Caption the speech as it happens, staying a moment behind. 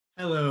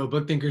Hello,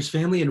 Book Thinkers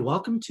family, and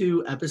welcome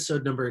to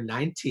episode number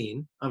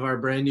 19 of our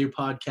brand new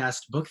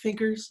podcast, Book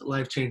Thinkers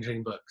Life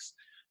Changing Books.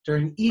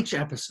 During each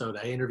episode,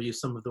 I interview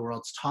some of the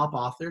world's top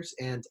authors,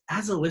 and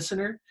as a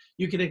listener,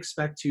 you can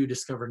expect to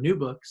discover new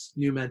books,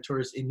 new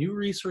mentors, and new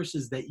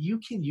resources that you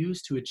can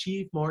use to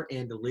achieve more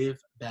and live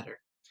better.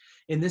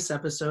 In this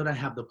episode, I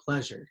have the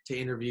pleasure to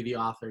interview the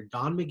author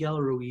Don Miguel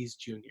Ruiz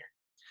Jr.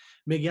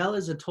 Miguel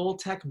is a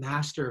Toltec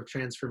master of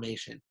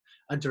transformation,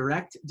 a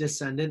direct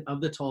descendant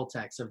of the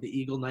Toltecs of the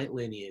Eagle Knight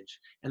lineage,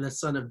 and the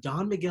son of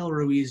Don Miguel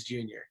Ruiz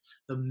Jr.,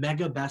 the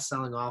mega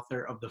best-selling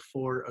author of The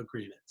Four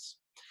Agreements.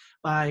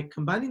 By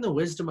combining the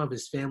wisdom of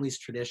his family's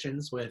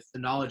traditions with the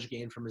knowledge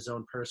gained from his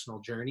own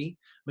personal journey,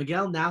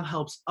 Miguel now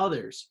helps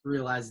others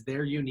realize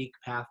their unique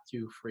path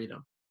to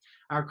freedom.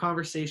 Our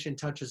conversation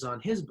touches on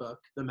his book,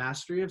 The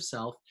Mastery of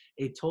Self,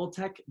 A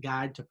Toltec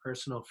Guide to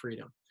Personal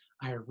Freedom.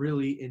 I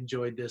really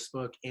enjoyed this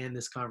book and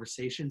this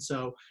conversation.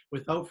 So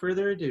without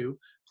further ado,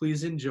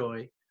 please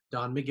enjoy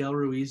Don Miguel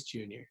Ruiz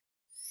Jr.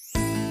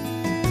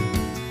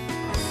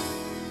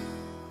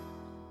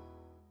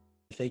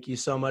 Thank you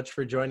so much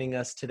for joining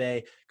us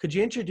today. Could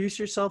you introduce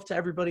yourself to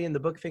everybody in the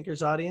Book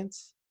Thinkers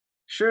audience?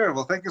 Sure.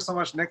 Well, thank you so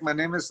much, Nick. My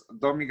name is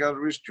Don Miguel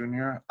Ruiz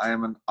Jr. I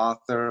am an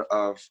author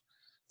of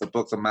the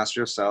book, The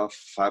Mastery of Self,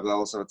 5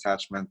 Levels of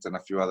Attachment, and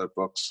a few other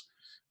books.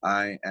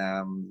 I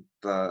am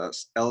the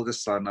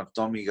eldest son of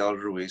Don Miguel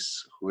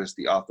Ruiz, who is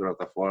the author of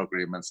The Four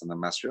Agreements and The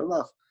Mastery of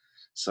Love.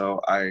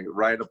 So I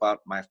write about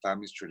my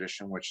family's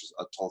tradition, which is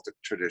a Toltec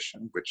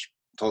tradition, which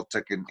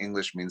Toltec in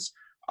English means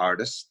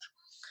artist.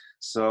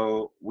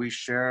 So we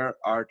share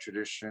our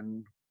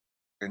tradition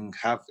and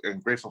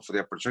grateful for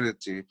the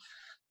opportunity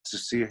to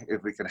see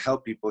if we can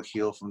help people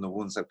heal from the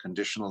wounds of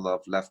conditional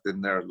love left in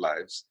their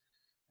lives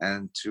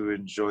and to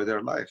enjoy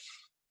their life,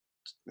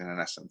 in an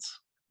essence.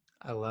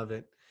 I love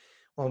it.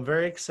 Well, I'm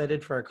very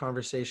excited for our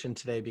conversation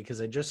today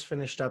because I just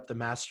finished up The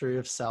Mastery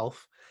of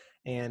Self,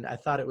 and I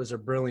thought it was a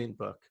brilliant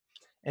book.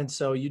 And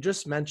so you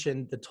just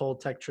mentioned the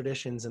Toltec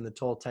traditions and the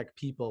Toltec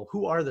people.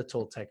 Who are the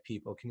Toltec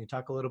people? Can you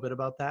talk a little bit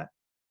about that?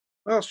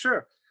 Well,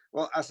 sure.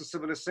 Well, as a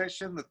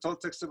civilization, the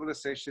Toltec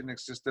civilization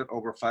existed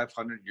over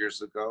 500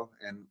 years ago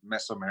in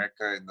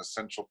Mesoamerica, in the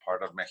central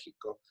part of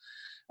Mexico.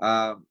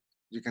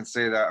 You can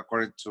say that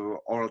according to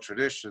oral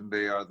tradition,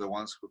 they are the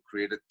ones who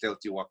created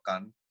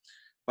Teotihuacan,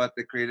 but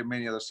they created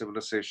many other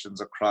civilizations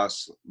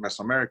across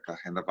Mesoamerica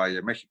in the Valle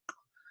of Mexico.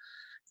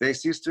 They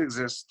ceased to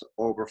exist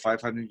over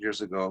 500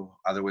 years ago,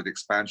 either with the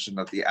expansion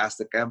of the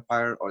Aztec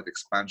Empire or the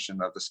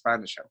expansion of the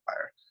Spanish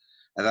Empire.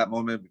 At that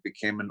moment, it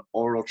became an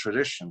oral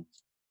tradition.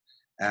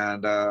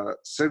 And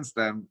since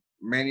then,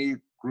 many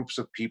groups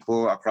of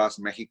people across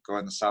Mexico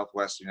and the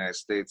Southwest United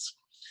States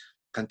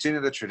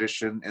continue the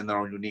tradition in their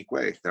own unique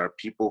way. There are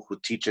people who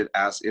teach it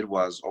as it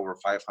was over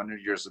 500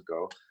 years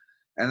ago.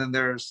 And then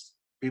there's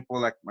people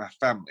like my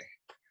family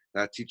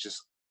that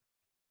teaches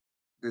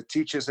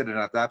it and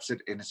adapts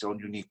it in its own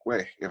unique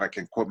way. If I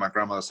can quote my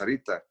grandmother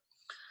Sarita,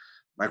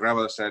 my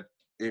grandmother said,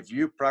 if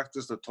you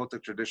practice the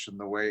Toltec tradition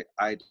the way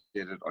I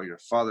did it or your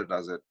father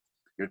does it,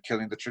 you're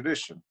killing the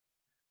tradition.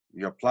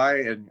 You apply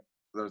in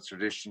the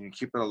tradition, you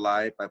keep it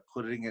alive by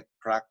putting it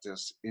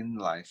practice in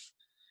life,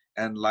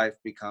 and life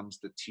becomes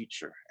the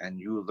teacher, and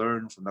you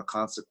learn from the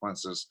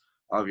consequences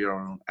of your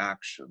own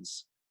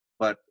actions.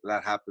 But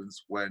that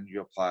happens when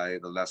you apply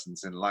the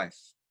lessons in life.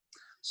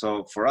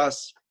 So for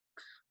us,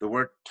 the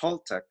word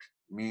Toltec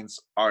means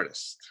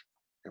artist.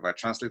 If I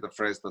translate the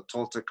phrase, the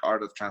Toltec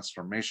art of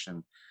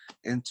transformation,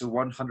 into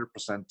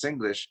 100%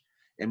 English,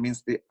 it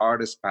means the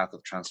artist path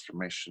of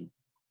transformation.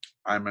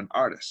 I'm an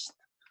artist.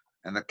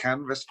 And the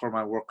canvas for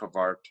my work of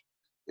art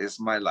is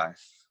my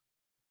life.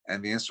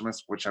 And the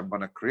instruments which I'm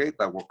going to create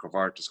that work of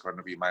art is going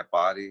to be my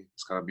body,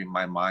 it's going to be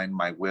my mind,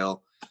 my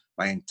will,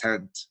 my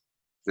intent,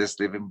 this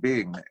living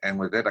being. And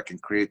with it, I can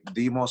create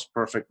the most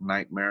perfect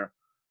nightmare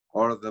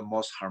or the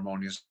most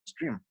harmonious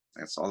dream.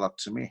 It's all up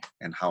to me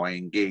and how I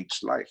engage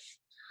life.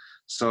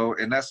 So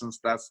in essence,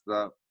 that's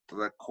the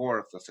core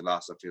of the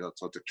philosophy of the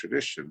Toltec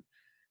tradition,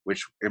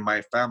 which in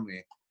my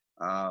family,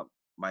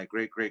 my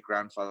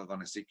great-great-grandfather,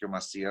 Don Ezequiel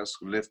Macias,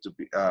 who lived to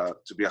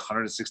be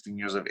 116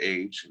 years of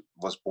age,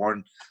 was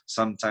born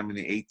sometime in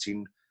the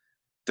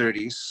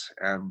 1830s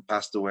and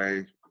passed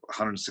away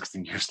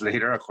 116 years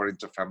later, according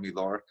to family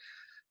lore.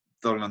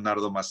 Don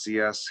Leonardo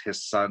Macias,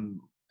 his son,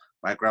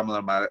 my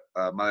grandmother,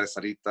 Madre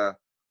Sarita,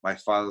 my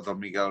father, Don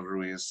Miguel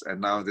Ruiz, and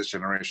now in this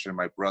generation,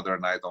 my brother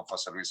and I, Don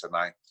Jose Luis and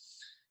I,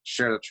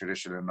 share the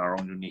tradition in our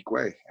own unique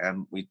way.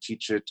 And we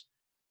teach it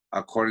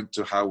according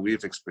to how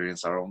we've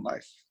experienced our own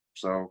life.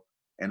 So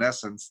in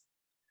essence,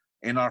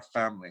 in our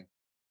family,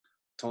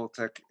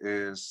 Toltec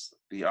is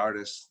the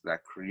artist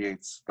that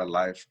creates the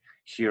life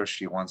he or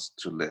she wants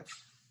to live.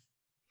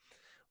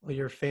 Well,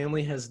 your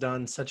family has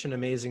done such an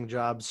amazing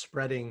job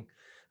spreading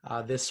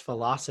this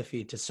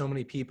philosophy to so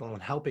many people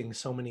and helping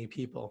so many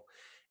people.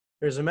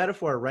 There's a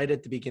metaphor right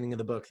at the beginning of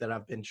the book that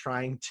I've been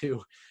trying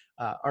to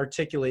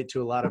articulate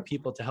to a lot of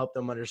people to help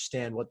them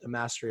understand what the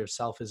mastery of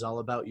self is all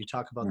about. You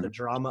talk about the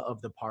drama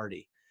of the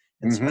party.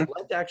 And so Mm-hmm. I'd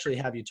like to actually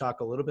have you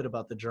talk a little bit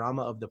about the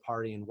drama of the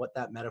party and what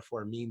that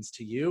metaphor means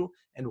to you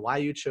and why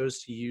you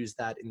chose to use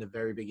that in the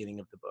very beginning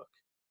of the book.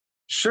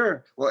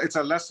 Sure. Well, it's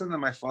a lesson that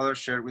my father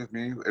shared with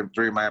me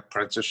during my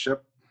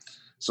apprenticeship.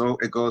 So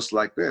it goes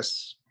like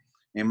this.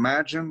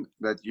 Imagine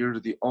that you're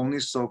the only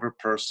sober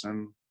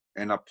person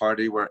in a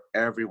party where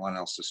everyone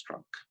else is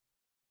drunk.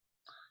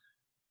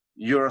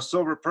 You're a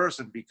sober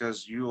person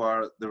because you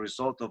are the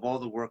result of all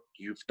the work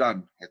you've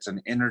done. It's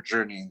an inner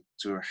journey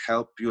to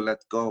help you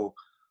let go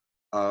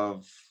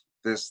of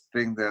this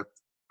thing that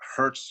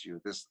hurts you,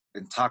 this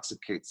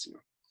intoxicates you.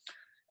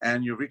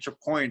 And you reach a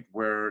point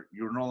where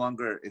you're no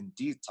longer in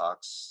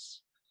detox.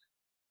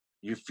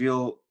 You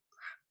feel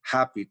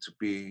happy to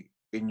be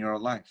in your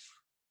life,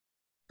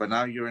 but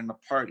now you're in a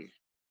party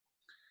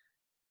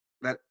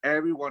that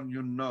everyone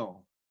you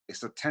know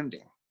is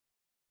attending,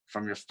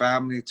 from your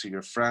family to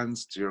your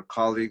friends to your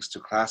colleagues to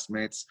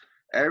classmates,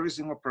 every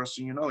single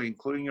person you know,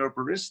 including your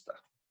barista.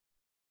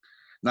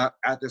 Now,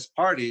 at this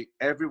party,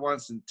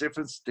 everyone's in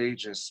different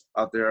stages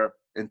of their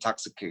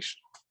intoxication.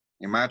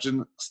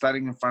 Imagine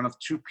standing in front of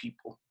two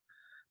people.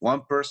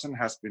 One person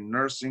has been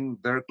nursing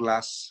their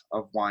glass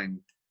of wine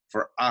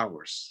for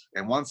hours,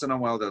 and once in a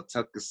while they'll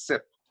take a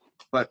sip,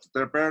 but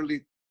they're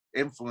barely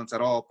influenced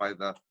at all by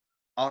the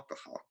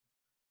alcohol.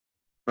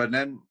 But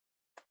then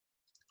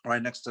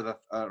right next to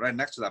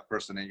that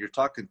person that you're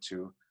talking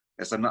to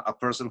is a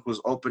person who's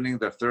opening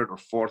their third or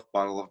fourth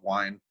bottle of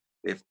wine.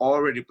 They've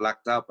already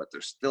blacked out, but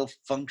they're still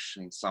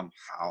functioning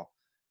somehow.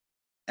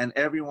 And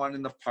everyone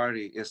in the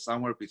party is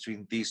somewhere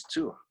between these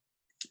two.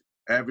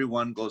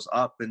 Everyone goes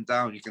up and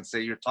down. You can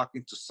say you're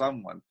talking to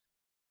someone,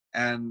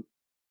 and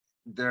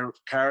their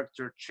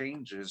character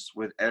changes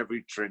with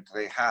every drink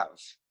they have.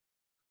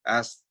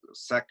 As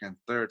second,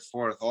 third,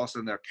 fourth, all of a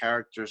sudden their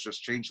characters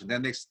just change, and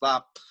then they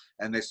stop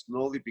and they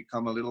slowly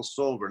become a little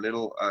sober,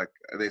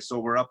 they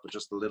sober up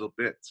just a little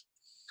bit.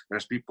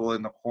 There's people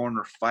in the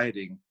corner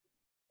fighting,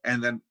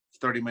 and then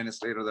 30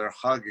 minutes later they're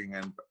hugging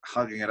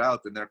it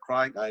out, and they're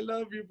crying, "I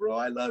love you, bro.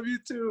 I love you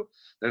too."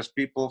 There's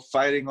people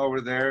fighting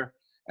over there,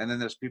 and then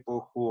there's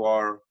people who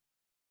are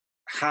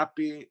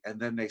happy, and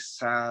then they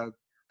sad.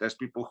 There's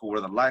people who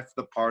were the life of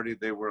the party.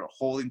 They were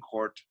holding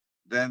court.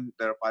 Then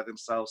they're by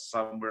themselves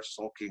somewhere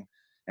sulking.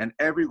 And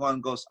everyone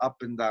goes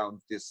up and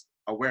down this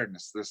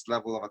awareness, this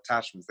level of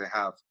attachments they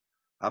have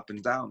up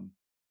and down.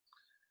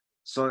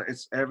 So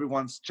it's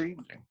everyone's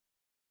changing.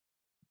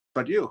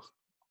 But you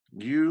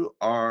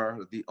are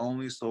the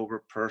only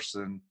sober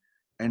person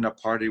in a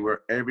party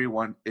where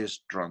everyone is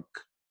drunk,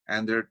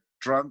 and they're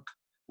drunk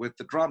with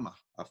the drama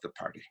of the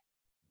party.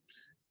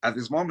 At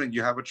this moment,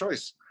 you have a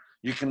choice.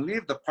 You can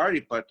leave the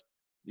party, but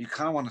you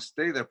kind of want to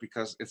stay there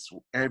because it's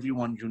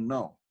everyone you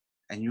know,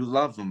 and you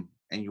love them,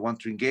 and you want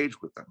to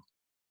engage with them.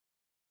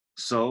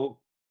 So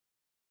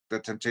the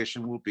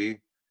temptation will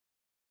be,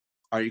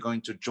 are you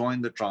going to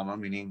join the drama?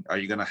 Meaning, are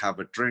you going to have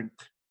a drink,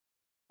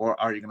 or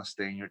are you going to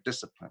stay in your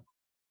discipline?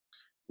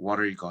 What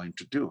are you going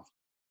to do?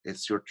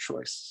 It's your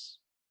choice.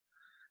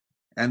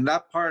 And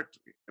that part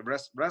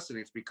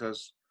resonates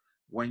because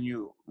when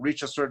you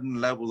reach a certain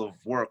level of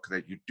work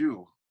that you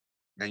do,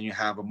 then you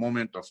have a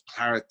moment of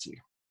clarity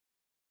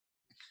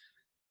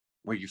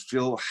where you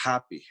feel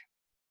happy.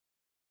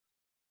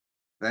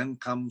 Then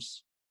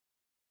comes,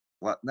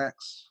 what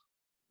next?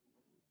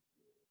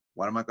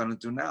 What am I going to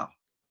do now?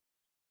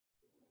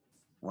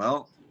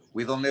 Well,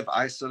 we don't live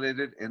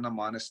isolated in a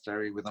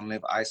monastery. We don't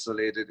live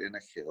isolated in a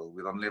hill.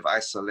 We don't live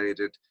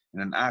isolated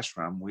in an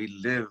ashram. We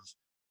live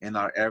in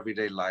our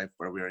everyday life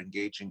where we are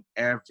engaging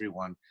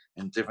everyone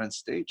in different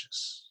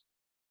stages.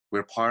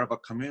 We're part of a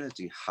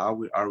community. How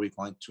are we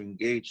going to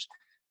engage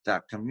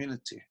that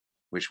community?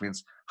 Which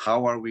means,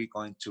 how are we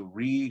going to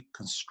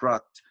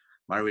reconstruct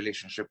my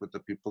relationship with the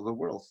people of the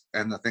world?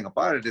 And the thing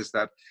about it is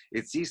that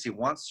it's easy.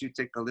 Once you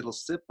take a little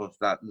sip of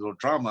that little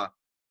drama,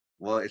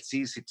 well, it's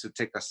easy to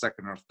take a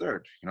second or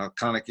third. You know,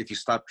 kind of like if you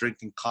stop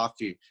drinking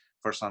coffee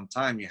for some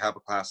time, you have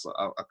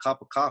a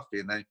cup of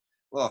coffee, and then,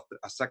 well,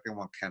 a second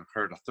one can't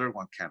hurt, a third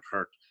one can't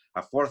hurt,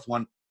 a fourth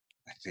one,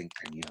 I think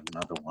I need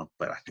another one,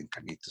 but I think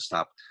I need to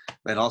stop.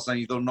 Then all of a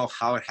sudden you don't know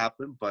how it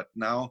happened, but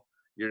now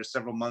you're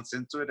several months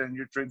into it and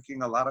you're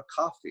drinking a lot of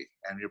coffee,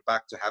 and you're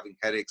back to having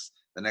headaches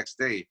the next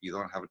day if you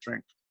don't have a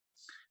drink.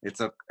 It's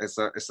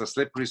a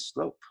slippery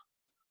slope.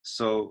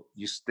 So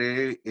you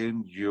stay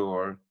in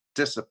your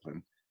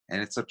discipline,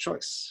 and it's a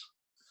choice.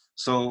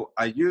 So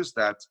I use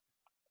that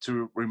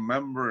to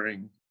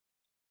remembering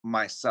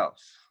myself,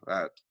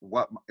 that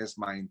what is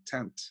my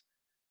intent.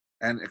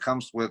 And it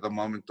comes with a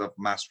moment of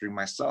mastering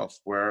myself,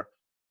 where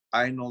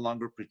I no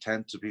longer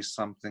pretend to be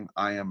something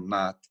I am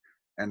not,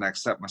 and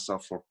accept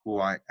myself for who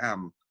I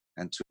am.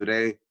 And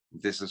today,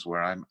 this is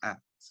where I'm at.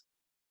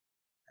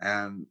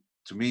 And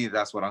to me,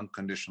 that's what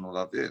unconditional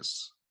love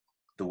is.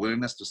 The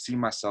willingness to see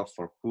myself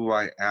for who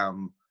I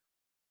am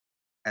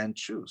and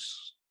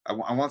choose. I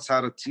once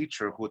had a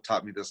teacher who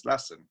taught me this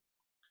lesson.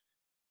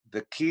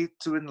 The key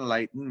to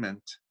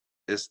enlightenment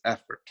is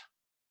effort.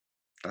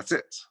 That's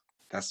it.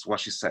 That's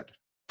what she said.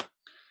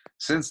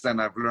 Since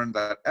then, I've learned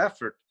that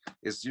effort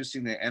is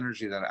using the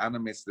energy that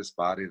animates this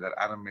body, that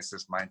animates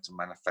this mind to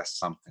manifest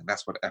something.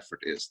 That's what effort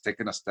is,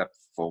 taking a step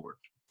forward.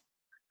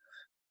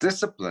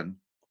 Discipline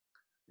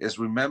is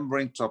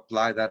remembering to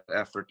apply that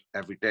effort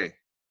every day.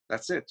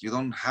 That's it. You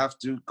don't have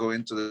to go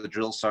into the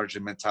drill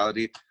sergeant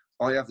mentality.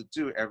 All you have to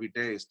do every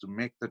day is to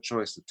make the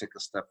choice to take a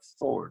step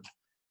forward.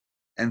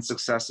 And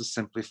success is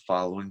simply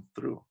following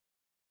through.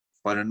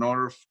 But in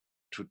order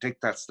to take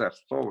that step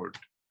forward,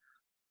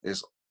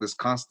 is this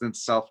constant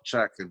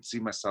self-check and see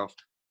myself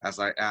as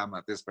I am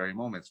at this very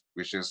moment,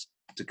 which is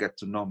to get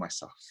to know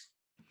myself.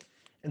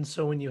 And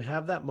so when you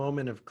have that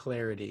moment of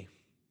clarity,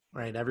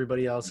 right,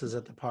 everybody else is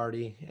at the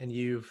party, and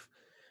you've,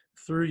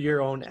 through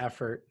your own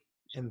effort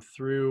and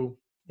through,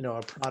 you know,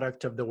 a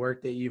product of the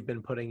work that you've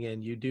been putting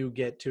in, you do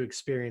get to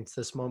experience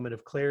this moment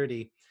of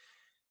clarity.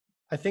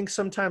 I think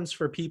sometimes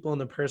for people in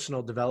the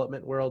personal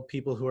development world,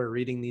 people who are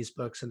reading these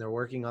books and they're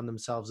working on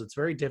themselves, it's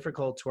very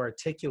difficult to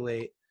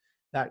articulate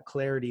that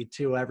clarity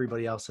to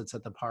everybody else that's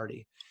at the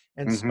party.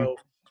 And Mm-hmm. so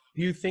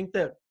do you think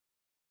that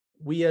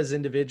we as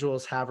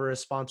individuals have a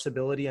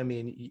responsibility? I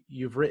mean,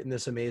 you've written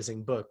this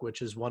amazing book,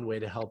 which is one way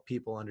to help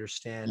people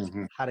understand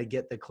Mm-hmm. how to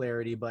get the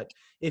clarity. But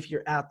if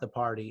you're at the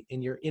party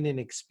and you're in an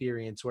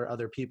experience where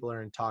other people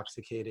are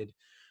intoxicated,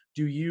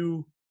 do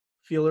you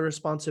feel a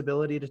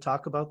responsibility to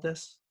talk about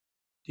this?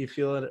 Do you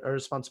feel a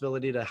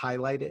responsibility to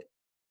highlight it?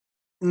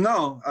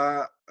 No,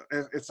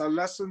 it's a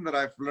lesson that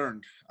I've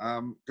learned,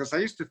 because I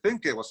used to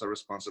think it was a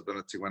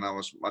responsibility when I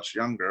was much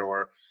younger,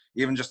 or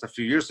even just a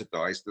few years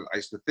ago. I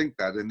used to think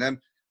that, and then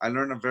I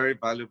learned a very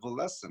valuable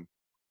lesson.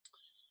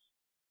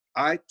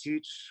 I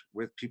teach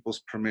with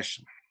people's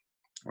permission.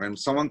 When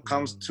someone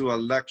comes to a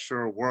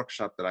lecture or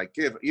workshop that I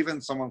give,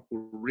 even someone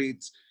who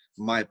reads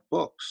my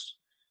books,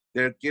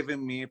 they're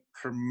giving me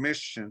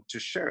permission to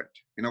share it.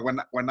 You know,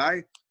 when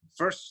I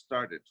first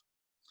started,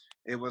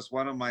 it was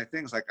one of my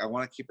things, like I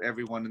want to keep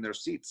everyone in their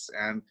seats.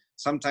 And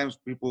sometimes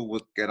people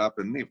would get up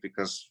and leave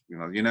because, you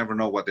know, you never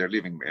know what they're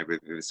leaving. Maybe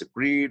they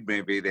disagreed,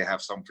 maybe they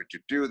have something to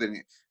do,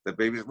 then the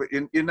babies,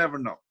 you never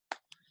know.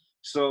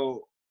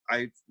 So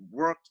I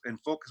worked and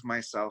focused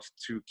myself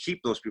to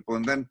keep those people.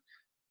 And then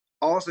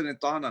all of a sudden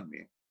it dawned on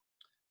me,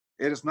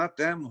 it is not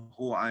them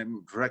who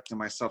I'm directing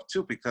myself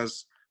to,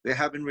 because they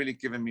haven't really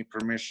given me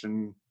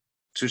permission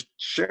to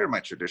share my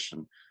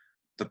tradition.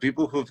 The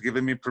people who've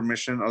given me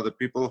permission are the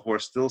people who are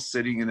still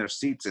sitting in their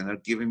seats and they're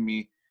giving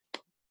me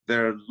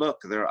their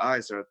look, their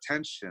eyes, their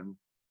attention,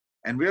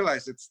 and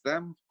realize it's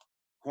them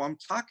who I'm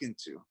talking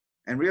to.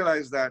 And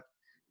realize that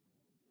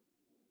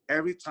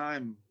every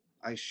time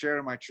I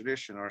share my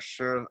tradition or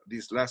share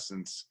these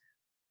lessons,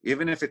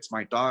 even if it's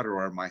my daughter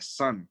or my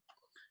son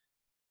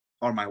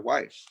or my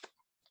wife,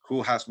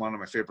 who has one of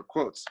my favorite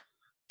quotes,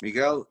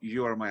 "Miguel,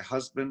 you are my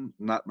husband,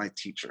 not my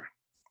teacher."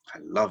 I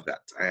love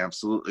that. I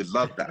absolutely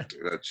love that.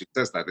 She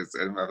says that.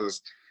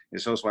 It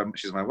shows why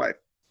she's my wife.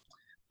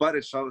 But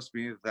it shows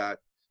me that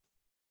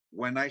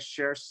when I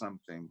share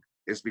something,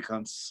 it's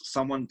because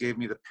someone gave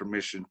me the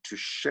permission to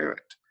share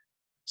it.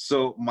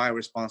 So my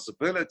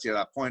responsibility at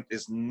that point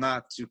is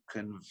not to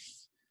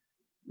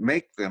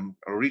make them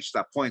or reach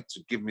that point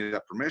to give me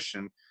that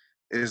permission.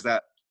 Is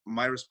that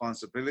my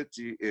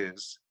responsibility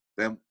is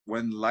that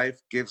when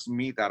life gives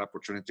me that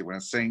opportunity, when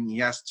it's saying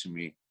yes to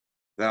me,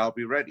 that I'll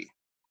be ready.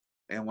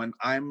 And when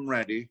I'm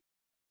ready,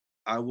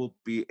 I will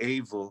be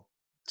able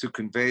to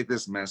convey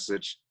this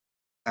message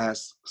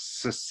as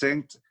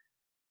succinct,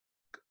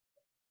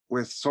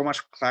 with so much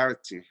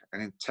clarity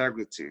and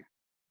integrity,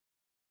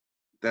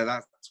 that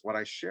that's what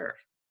I share.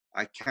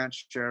 I can't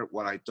share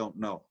what I don't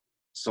know.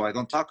 So I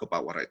don't talk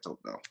about what I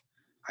don't know.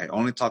 I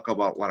only talk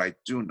about what I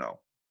do know.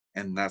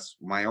 And that's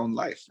my own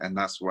life. And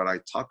that's what I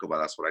talk about.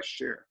 That's what I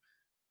share.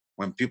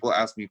 When people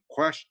ask me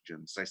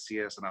questions, I see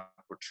it as an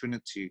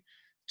opportunity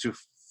to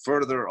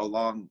further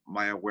along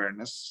my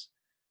awareness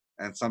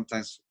and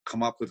sometimes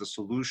come up with a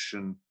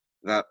solution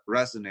that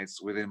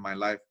resonates within my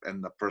life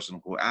and the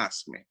person who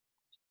asked me.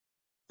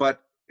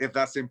 But if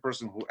that same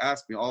person who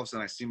asked me, all of a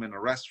sudden I see him in a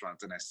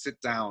restaurant and I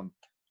sit down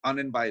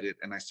uninvited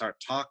and I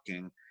start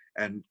talking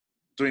and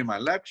during my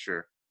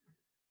lecture,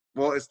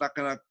 well, it's not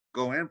going to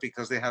go in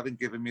because they haven't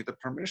given me the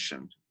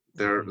permission.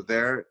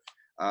 They're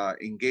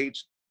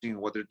engaged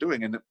in what they're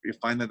doing. And you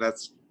find that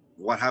that's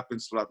what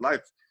happens throughout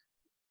life.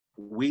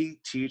 We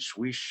teach,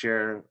 we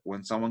share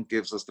when someone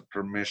gives us the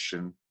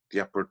permission,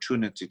 the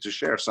opportunity to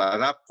share. So at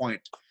that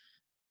point,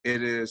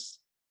 it is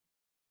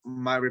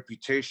my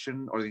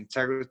reputation or the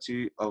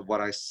integrity of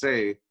what I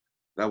say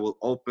that will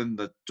open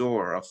the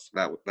door of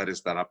that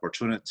is that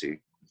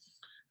opportunity.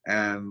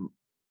 And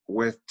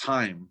with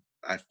time,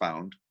 I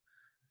found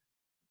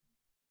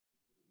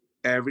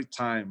every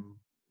time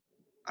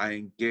I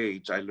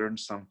engage, I learn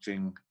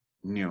something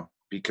new,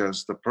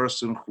 because the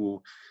person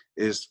who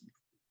is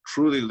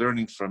truly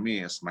learning from me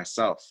is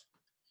myself.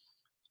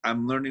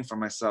 I'm learning from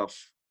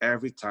myself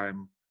every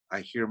time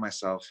I hear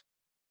myself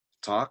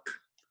talk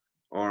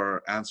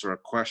or answer a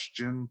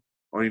question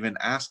or even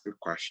ask a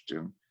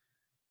question.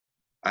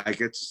 I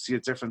get to see a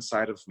different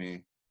side of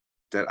me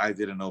that I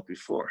didn't know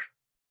before.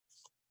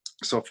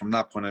 So from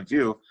that point of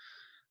view,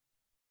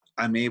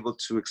 I'm able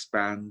to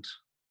expand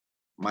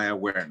my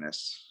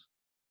awareness.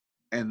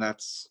 And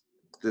that's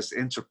this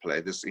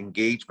interplay, this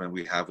engagement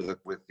we have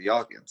with the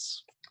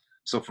audience.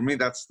 So for me,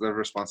 that's the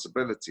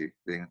responsibility,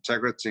 the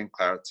integrity and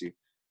clarity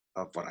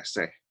of what I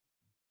say.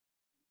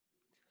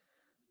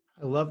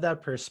 I love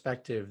that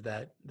perspective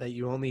that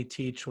you only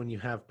teach when you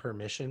have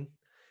permission.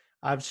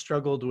 I've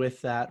struggled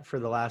with that for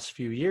the last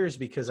few years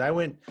because I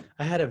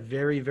had a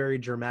very, very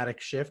dramatic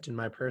shift in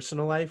my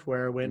personal life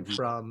where I went Mm-hmm.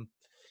 from,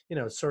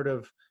 sort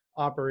of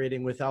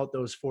operating without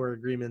those four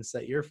agreements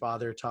that your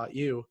father taught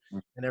you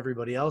and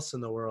everybody else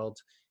in the world.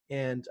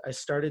 And I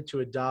started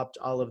to adopt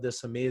all of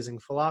this amazing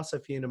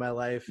philosophy into my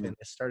life. Mm-hmm. And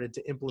I started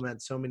to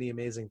implement so many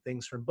amazing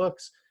things from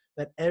books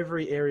that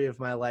every area of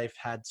my life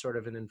had sort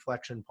of an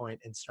inflection point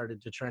and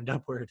started to trend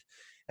upward.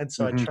 And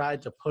so I Mm-hmm.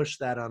 tried to push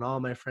that on all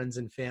my friends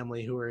and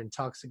family who were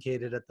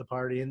intoxicated at the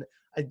party. And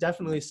I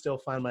definitely still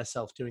find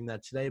myself doing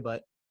that today.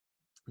 But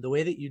the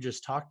way that you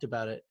just talked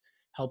about it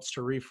helps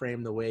to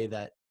reframe the way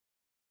that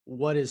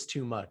what is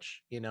too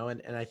much, and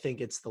I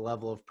think it's the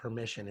level of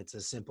permission. It's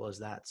as simple as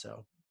that.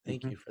 So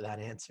thank Mm-hmm. you for that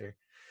answer.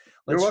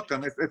 You're Let's,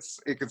 welcome. It's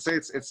you could say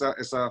it's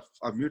a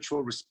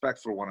mutual respect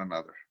for one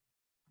another.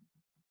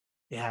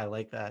 yeah, I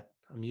like that.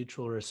 A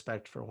mutual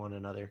respect for one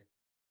another.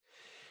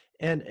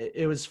 And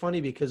it was funny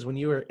because when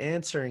you were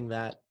answering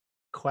that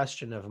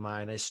question of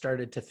mine, I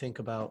started to think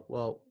about,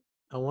 well,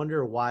 I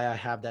wonder why I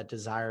have that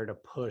desire to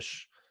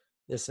push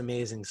this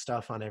amazing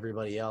stuff on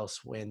everybody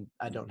else when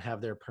I don't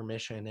have their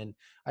permission. And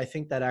I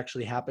think that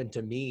actually happened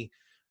to me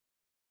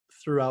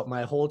throughout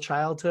my whole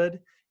childhood.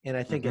 And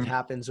I think it Mm-hmm.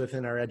 happens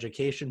within our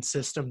education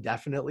system,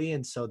 definitely.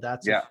 And so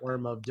that's a Yeah.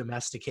 form of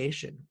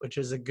domestication, which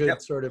is a Yep.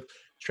 good sort of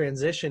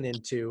transition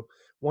into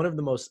one of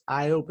the most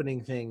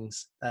eye-opening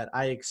things that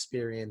I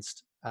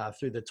experienced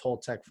through the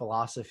Toltec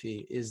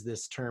philosophy is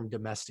this term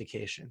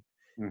domestication.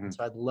 Mm-hmm. And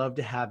so I'd love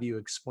to have you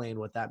explain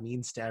what that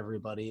means to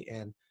everybody.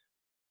 And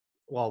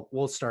well,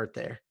 we'll start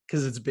there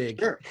because it's big.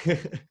 Sure.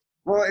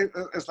 Well,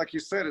 it's like you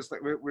said. It's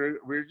like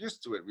we're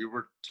used to it. We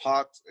were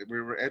taught,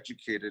 we were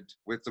educated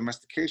with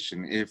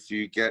domestication. If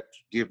you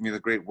give me the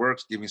great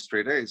works, give me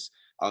straight A's,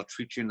 I'll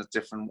treat you in a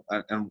different,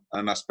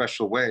 in a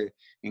special way.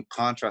 In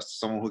contrast to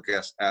someone who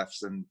gets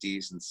F's and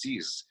D's and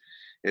C's,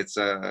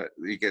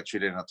 you get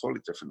treated in a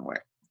totally different way.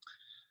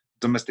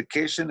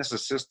 Domestication is a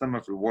system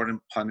of reward and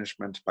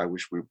punishment by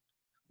which we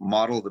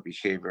model the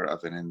behavior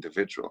of an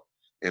individual.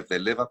 If they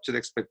live up to the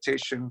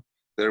expectation,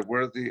 they're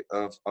worthy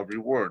of a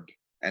reward.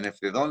 And if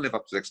they don't live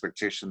up to the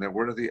expectation, they're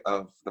worthy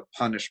of the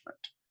punishment.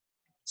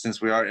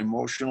 Since we are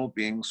emotional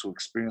beings who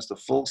experience the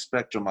full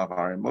spectrum of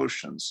our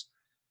emotions,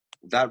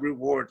 that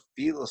reward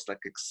feels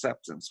like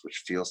acceptance,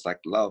 which feels like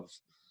love.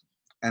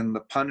 And the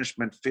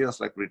punishment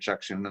feels like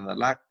rejection and the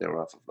lack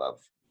thereof of love,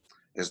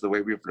 is the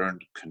way we've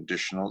learned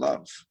conditional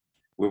love.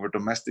 We were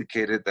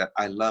domesticated that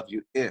I love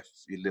you if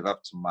you live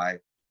up to my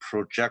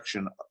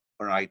projection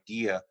or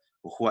idea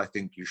of who I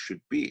think you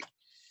should be.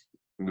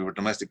 We were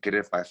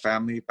domesticated by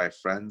family, by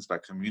friends, by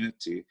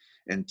community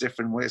in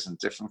different ways, in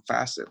different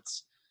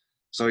facets.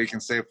 So you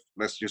can say,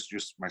 let's just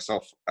use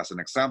myself as an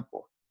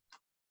example.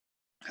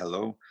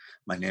 Hello,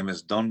 my name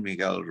is Don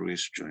Miguel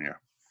Ruiz Jr.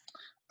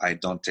 I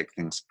don't take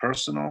things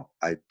personal.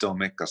 I don't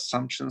make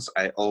assumptions.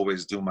 I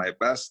always do my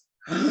best.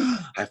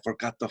 I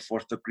forgot the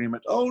fourth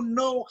agreement. Oh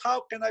no,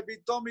 how can I be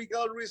Don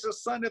Miguel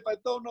Ruiz's son if I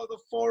don't know the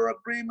four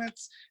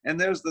agreements? And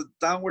there's the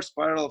downward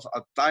spiral of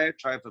a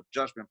diatribe of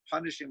judgment,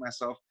 punishing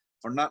myself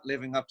for not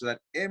living up to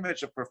that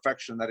image of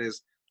perfection that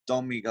is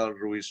Don Miguel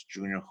Ruiz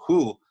Jr.,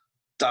 who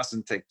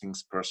doesn't take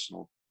things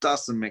personal,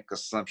 doesn't make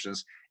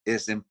assumptions,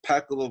 is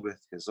impeccable with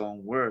his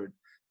own word,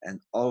 and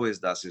always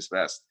does his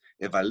best.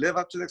 If I live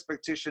up to the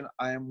expectation,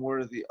 I am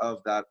worthy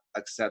of that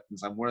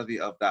acceptance. I'm worthy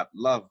of that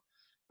love.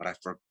 But I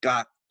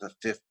forgot the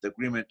fifth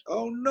agreement.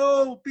 Oh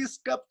no, be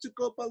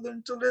skeptical, but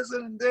learn to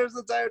listen. And there's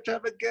the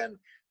diatribe again,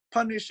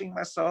 punishing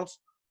myself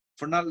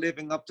for not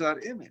living up to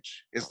that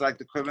image. It's like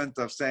the equivalent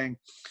of saying,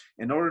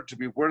 in order to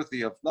be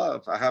worthy of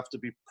love, I have to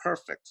be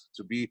perfect,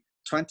 to be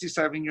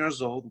 27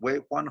 years old, weigh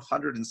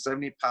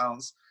 170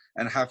 pounds,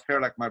 and have hair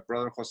like my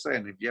brother Jose.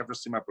 And if you ever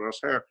see my brother's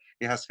hair,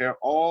 he has hair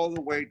all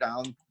the way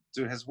down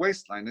to his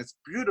waistline. It's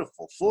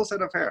beautiful, full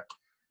set of hair.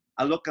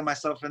 I look at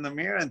myself in the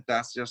mirror, and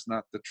that's just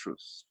not the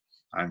truth.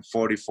 I'm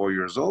 44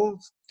 years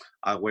old.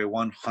 I weigh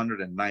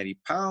 190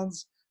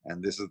 pounds,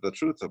 and this is the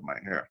truth of my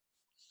hair.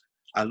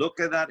 I look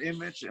at that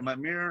image in my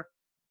mirror,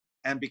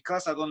 and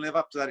because I don't live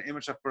up to that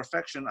image of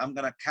perfection, I'm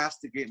going to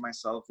castigate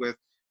myself with,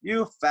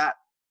 you fat,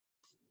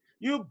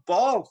 you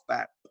bald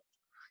fat,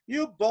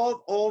 you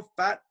bald old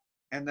fat,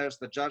 and there's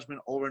the judgment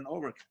over and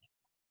over again.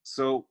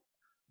 So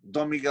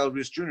Don Miguel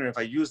Ruiz Jr., if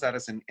I use that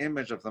as an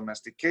image of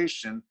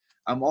domestication,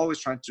 I'm always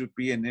trying to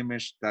be an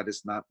image that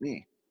is not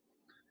me.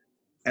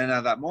 And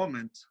at that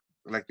moment,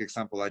 like the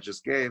example I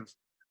just gave,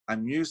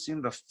 I'm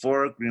using the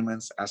four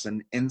agreements as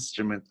an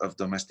instrument of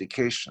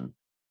domestication,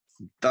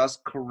 thus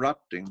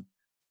corrupting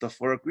the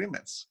four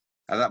agreements.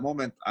 At that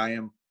moment, I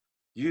am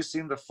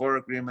using the four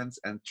agreements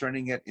and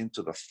turning it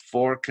into the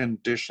four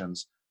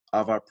conditions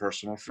of our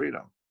personal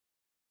freedom.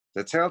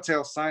 The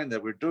telltale sign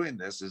that we're doing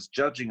this is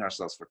judging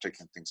ourselves for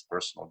taking things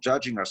personal,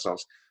 judging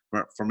ourselves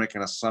for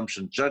making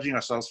assumptions, judging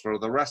ourselves for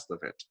the rest of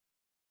it,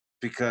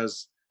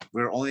 because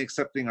we're only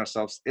accepting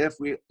ourselves if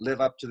we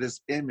live up to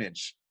this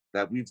image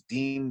that we've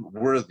deemed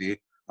worthy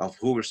of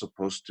who we're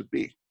supposed to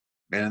be.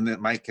 And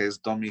in my case,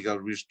 Don Miguel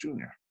Ruiz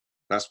Jr.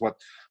 That's what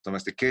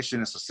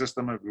domestication is, a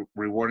system of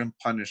reward and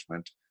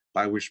punishment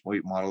by which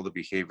we model the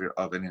behavior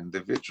of an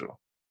individual.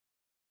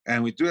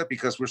 And we do it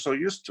because we're so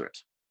used to it.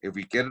 If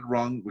we get it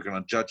wrong, we're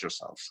going to judge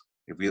ourselves.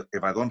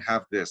 If I don't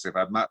have this, if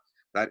I'm not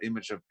that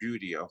image of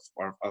beauty, of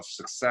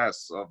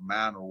success, of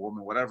man or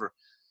woman, whatever,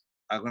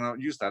 I'm going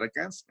to use that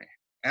against me.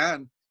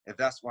 And if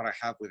that's what I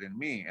have within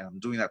me, and I'm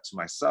doing that to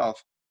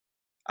myself,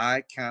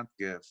 I can't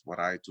give what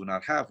I do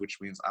not have, which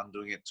means I'm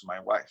doing it to my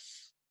wife.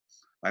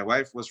 My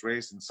wife was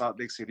raised in Salt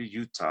Lake City,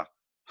 Utah.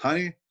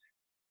 Honey,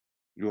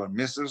 you are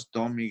Mrs.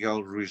 Don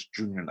Miguel Ruiz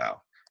Jr.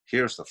 now.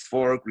 Here's the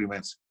 4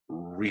 agreements.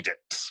 Read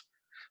it.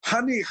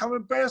 Honey, how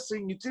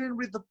embarrassing. You didn't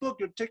read the book.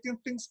 You're taking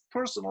things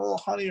personal. Oh,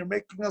 honey, you're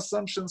making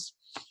assumptions.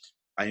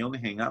 I only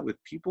hang out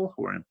with people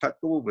who are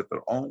impeccable with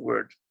their own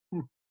word.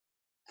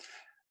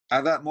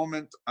 At that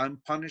moment,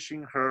 I'm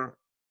punishing her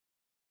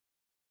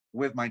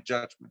with my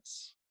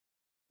judgments.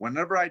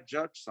 Whenever I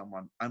judge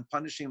someone, I'm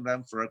punishing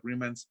them for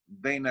agreements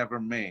they never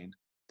made,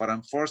 but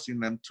I'm forcing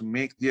them to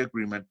make the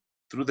agreement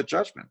through the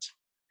judgment.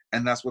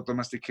 And that's what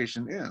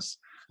domestication is.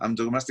 I'm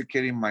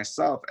domesticating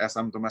myself as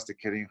I'm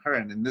domesticating her.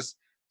 And in this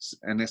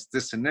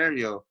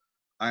scenario,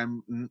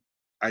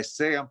 I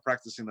say I'm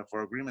practicing the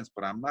 4 agreements,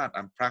 but I'm not.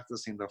 I'm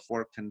practicing the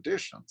 4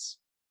 conditions.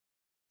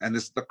 And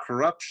it's the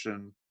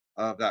corruption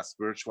of that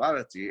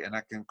spirituality. And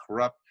I can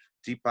corrupt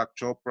Deepak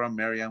Chopra,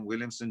 Marianne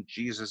Williamson,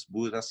 Jesus,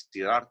 Buddha,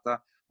 Siddhartha,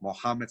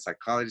 Mohammed,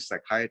 psychology,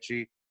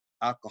 psychiatry,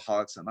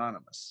 Alcoholics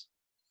Anonymous.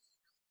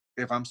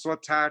 If I'm so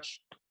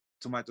attached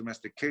to my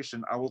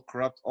domestication, I will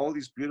corrupt all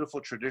these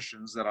beautiful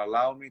traditions that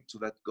allow me to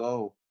let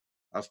go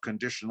of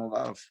conditional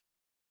love.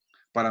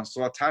 But I'm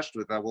so attached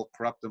to it that I will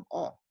corrupt them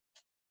all.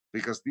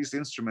 Because these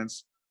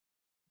instruments,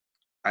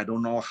 I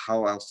don't know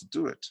how else to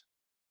do it.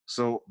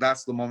 So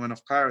that's the moment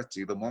of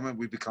clarity, the moment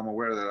we become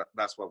aware that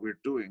that's what we're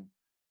doing.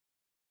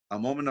 A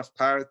moment of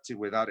clarity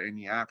without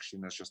any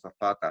action is just a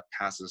thought that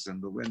passes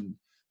in the wind.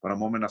 But a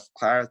moment of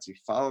clarity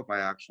followed by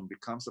action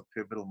becomes a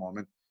pivotal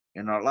moment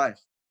in our life.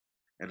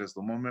 It is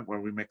the moment where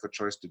we make a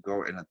choice to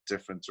go in a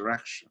different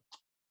direction.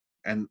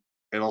 And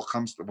it all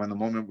comes when the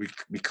moment we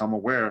become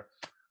aware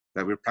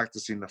that we're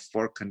practicing the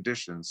 4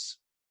 conditions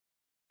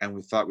and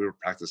we thought we were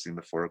practicing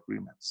the 4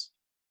 agreements.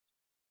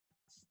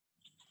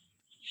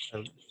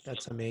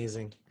 That's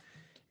amazing.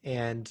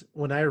 And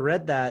when I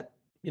read that,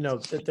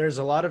 there's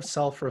a lot of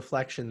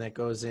self-reflection that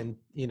goes in,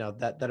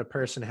 that a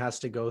person has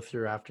to go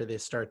through after they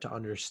start to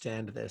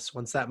understand this.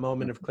 Once that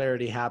moment of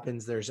clarity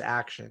happens, there's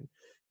action.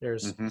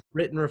 There's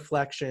written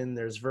reflection,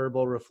 there's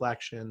verbal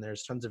reflection,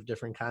 there's tons of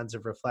different kinds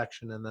of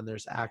reflection, and then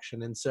there's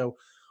action. And so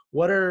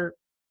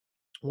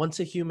once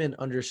a human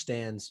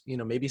understands,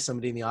 maybe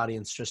somebody in the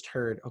audience just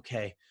heard,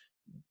 okay,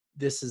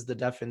 this is the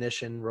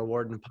definition,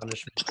 reward and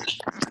punishment.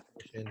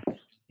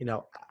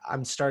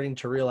 I'm starting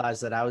to realize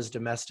that I was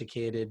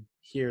domesticated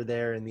here,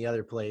 there, and the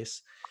other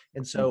place.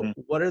 And so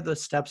what are the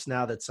steps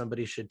now that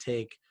somebody should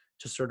take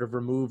to sort of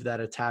remove that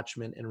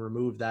attachment and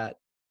remove that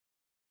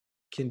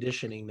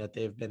conditioning that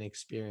they've been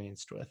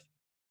experienced with?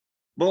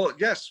 Well,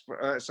 yes,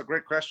 it's a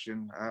great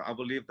question. I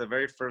believe the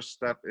very first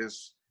step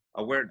is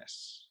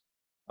awareness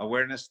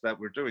that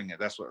we're doing it.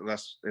 That's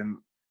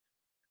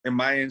in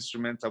my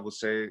instrument, I would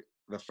say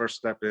the first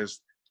step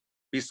is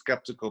be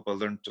skeptical, but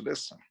learn to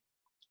listen.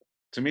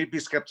 To me, be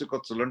skeptical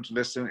to learn to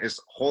listen is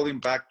holding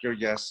back your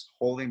yes,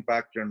 holding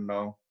back your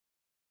no,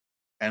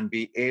 and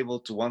be able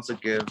to once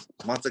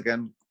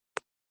again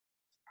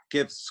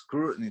give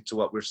scrutiny to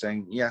what we're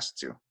saying yes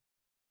to.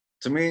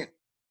 To me,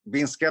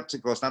 being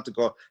skeptical is not to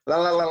go la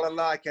la la la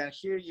la, I can't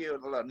hear you.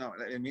 La, la. No,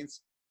 it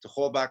means to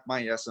hold back my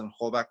yes and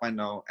hold back my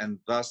no, and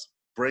thus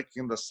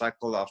breaking the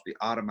cycle of the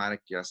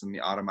automatic yes and the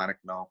automatic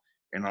no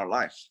in our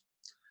life.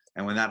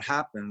 And when that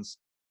happens,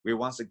 we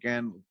once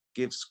again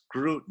give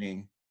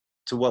scrutiny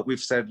to what we've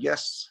said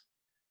yes.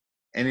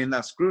 And in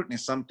that scrutiny,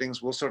 some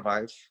things will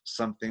survive,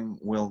 something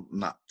will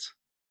not.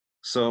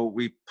 So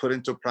we put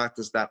into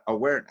practice that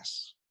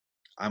awareness.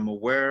 I'm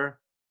aware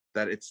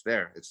that it's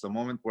there. It's the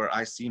moment where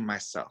I see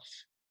myself.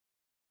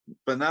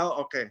 But now,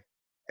 okay,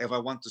 if I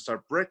want to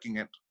start breaking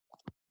it,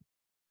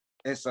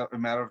 it's a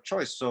matter of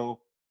choice.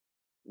 So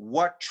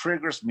what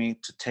triggers me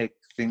to take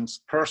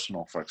things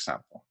personal, for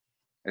example?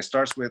 It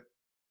starts with,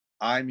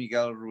 I,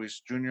 Miguel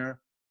Ruiz Jr.,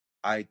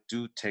 I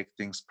do take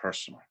things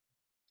personal.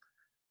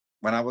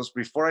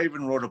 Before I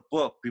even wrote a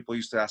book, people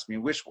used to ask me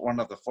which one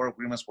of the 4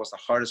 agreements was the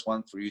hardest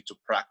one for you to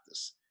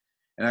practice.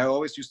 And I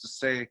always used to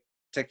say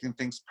taking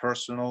things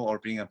personal or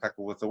being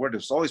impeccable with the word. It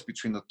was always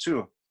between the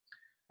 2.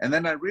 And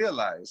then I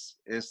realized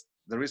is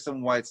the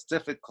reason why it's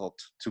difficult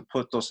to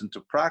put those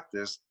into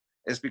practice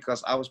is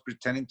because I was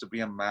pretending to be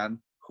a man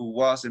who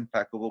was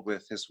impeccable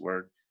with his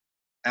word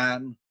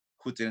and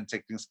who didn't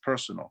take things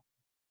personal.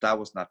 That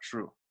was not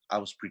true. I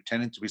was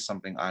pretending to be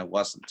something I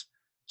wasn't.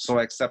 So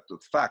I accepted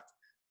the fact.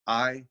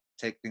 I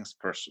take things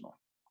personal.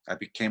 I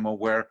became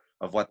aware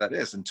of what that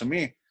is. And to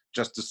me,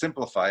 just to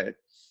simplify it,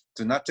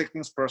 to not take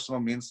things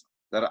personal means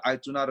that I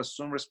do not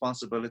assume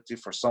responsibility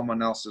for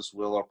someone else's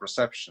will or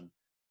perception.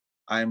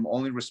 I am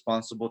only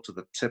responsible to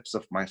the tips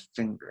of my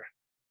finger.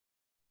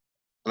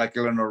 Like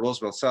Eleanor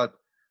Roosevelt said,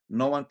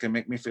 no one can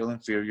make me feel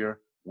inferior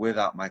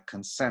without my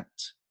consent,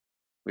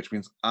 which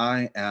means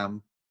I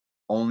am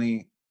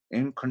only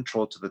in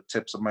control to the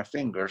tips of my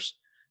fingers,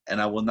 and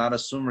I will not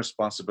assume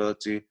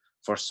responsibility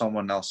for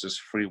someone else's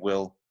free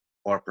will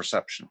or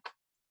perception.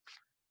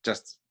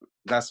 Just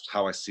that's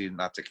how I see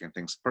not taking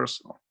things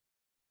personal.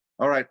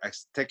 All right, I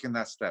taken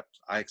that step.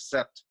 I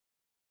accept.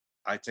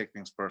 I take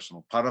things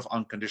personal. Part of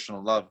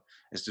unconditional love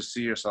is to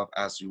see yourself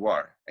as you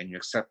are, and you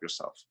accept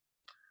yourself.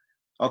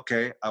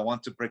 Okay, I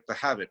want to break the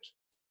habit.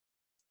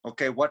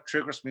 Okay, what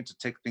triggers me to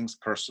take things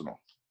personal?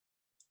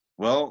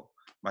 Well,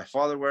 my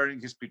father wearing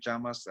his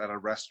pajamas at a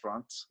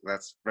restaurant,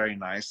 that's very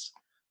nice.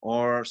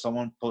 Or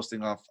someone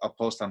posting a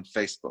post on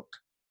Facebook.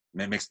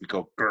 And it makes me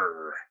go,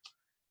 grrr.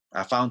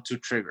 I found 2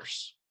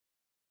 triggers.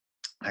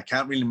 I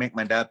can't really make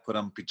my dad put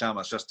on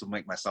pajamas just to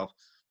make myself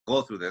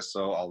go through this.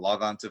 So I'll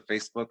log on to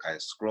Facebook, I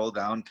scroll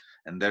down,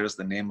 and there's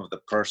the name of the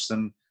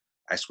person.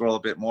 I scroll a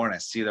bit more and I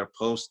see their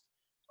post.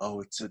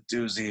 Oh, it's a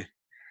doozy.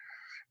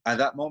 At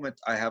that moment,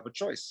 I have a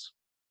choice.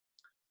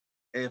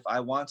 If I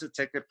want to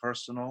take it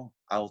personal,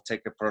 I will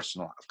take it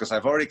personal because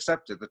I've already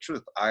accepted the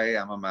truth. I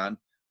am a man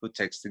who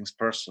takes things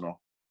personal.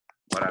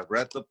 When I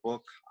read the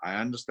book, I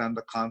understand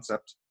the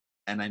concept,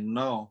 and I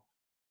know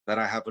that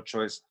I have a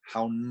choice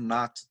how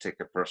not to take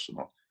it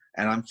personal.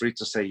 And I'm free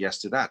to say yes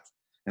to that.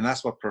 And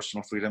that's what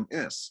personal freedom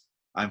is.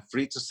 I'm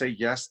free to say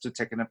yes to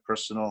taking it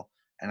personal,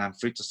 and I'm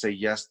free to say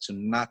yes to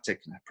not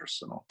taking it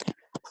personal.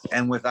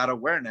 And with that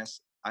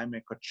awareness, I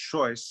make a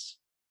choice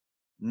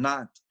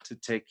not to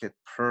take it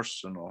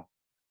personal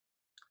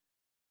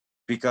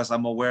because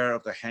I'm aware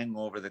of the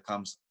hangover that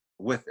comes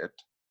with it.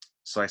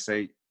 So I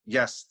say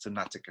yes to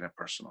not taking it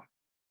personal.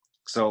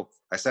 So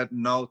I said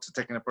no to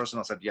taking it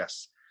personal. I said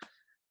yes.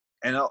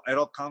 And it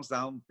all comes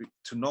down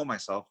to know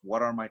myself.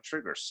 What are my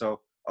triggers?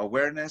 So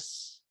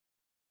awareness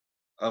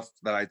of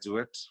that I do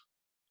it,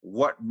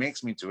 what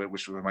makes me do it,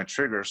 which were my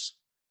triggers,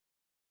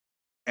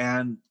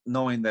 and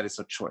knowing that it's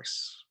a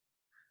choice.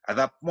 At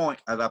that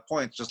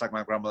point, just like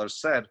my grandmother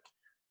said,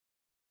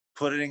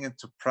 putting it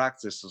into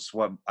practice is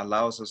what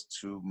allows us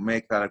to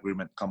make that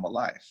agreement come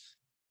alive.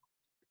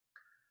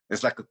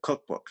 It's like a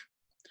cookbook.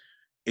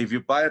 If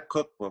you buy a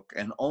cookbook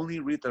and only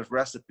read the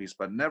recipes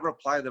but never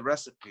apply the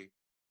recipe,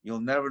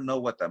 you'll never know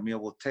what that meal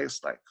will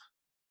taste like.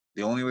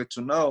 The only way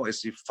to know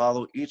is you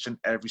follow each and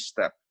every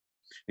step.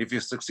 If you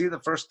succeed the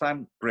first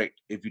time, great.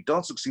 If you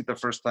don't succeed the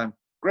first time,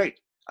 great.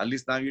 At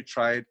least now you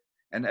tried.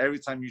 And every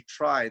time you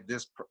try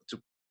this to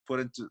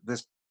put into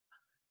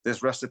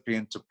this recipe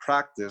into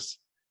practice,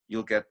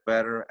 you'll get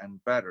better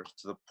and better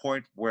to the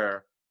point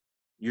where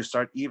you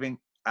start even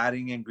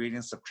adding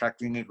ingredients,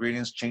 subtracting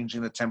ingredients,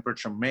 changing the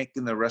temperature,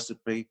 making the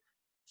recipe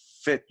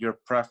fit your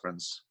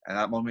preference. And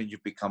at that moment, you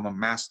become a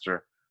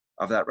master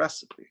of that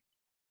recipe.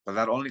 But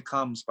that only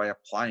comes by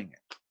applying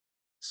it.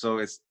 So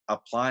it's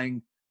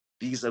applying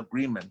these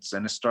agreements,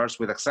 and it starts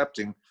with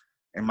accepting.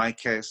 In my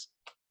case,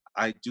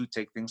 I do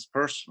take things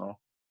personal,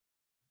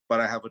 but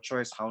I have a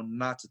choice how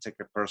not to take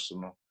it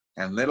personal.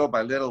 And little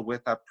by little,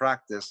 with that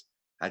practice,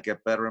 I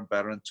get better and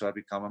better until I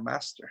become a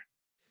master.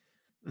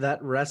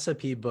 That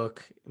recipe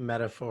book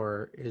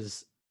metaphor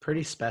is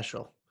pretty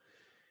special.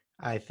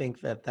 I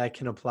think that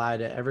can apply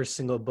to every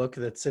single book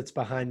that sits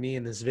behind me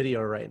in this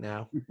video right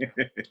now.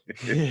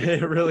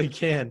 It really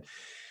can.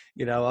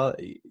 You know,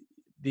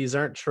 these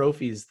aren't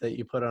trophies that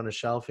you put on a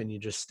shelf and you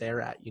just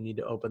stare at. You need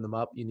to open them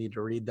up. You need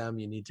to read them.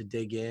 You need to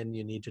dig in.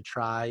 You need to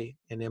try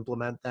and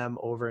implement them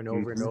over and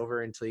over and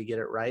over until you get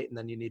it right. And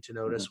then you need to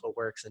notice what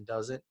works and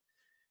doesn't.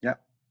 Yeah.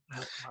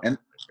 Wow, and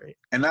great.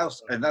 And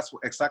that's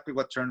exactly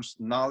what turns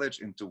knowledge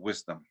into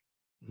wisdom.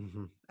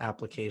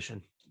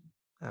 Application.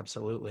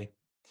 Absolutely.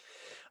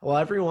 Well,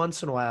 every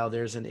once in a while,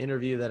 there's an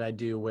interview that I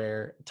do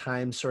where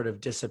time sort of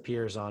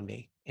disappears on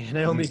me. And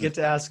I only get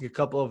to ask a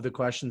couple of the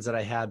questions that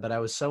I had, but I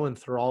was so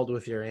enthralled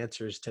with your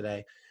answers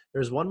today.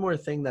 There's one more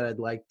thing that I'd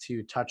like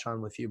to touch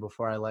on with you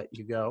before I let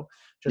you go,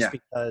 just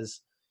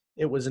because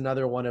it was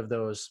another one of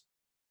those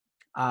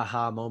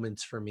aha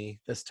moments for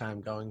me this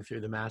time going through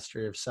the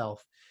mastery of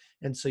self.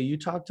 And so you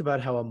talked about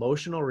how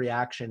emotional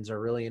reactions are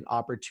really an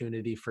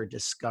opportunity for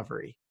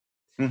discovery.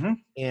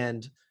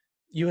 And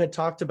you had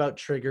talked about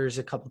triggers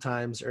a couple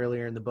times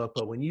earlier in the book,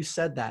 but when you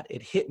said that,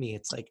 it hit me.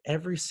 It's like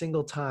every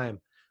single time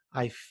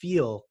I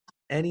feel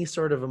any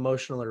sort of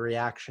emotional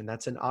reaction,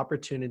 that's an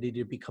opportunity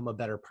to become a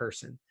better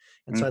person.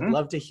 And so I'd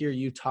love to hear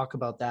you talk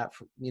about that,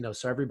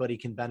 so everybody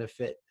can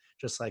benefit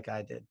just like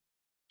I did.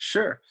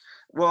 Sure.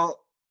 Well,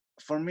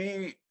 for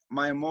me,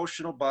 my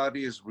emotional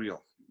body is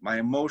real. My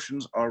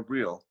emotions are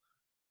real.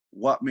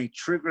 What may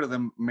trigger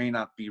them may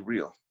not be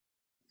real.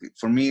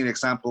 For me, the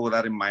example of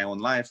that in my own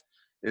life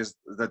is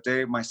the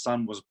day my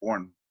son was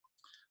born.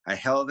 I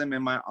held him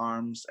in my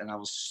arms and I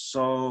was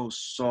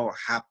so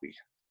happy.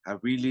 I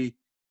really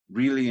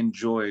really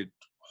enjoyed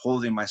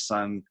holding my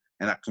son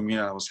and that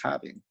communion I was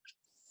having.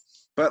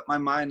 But my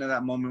mind at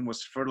that moment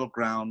was fertile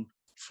ground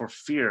for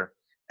fear,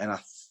 and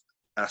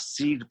a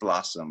seed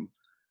blossom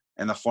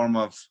in the form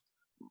of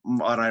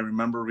what I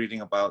remember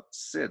reading about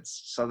SIDS,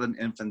 Sudden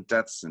Infant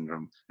Death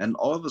Syndrome. And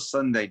all of a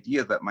sudden, the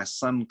idea that my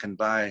son can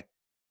die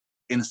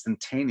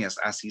instantaneous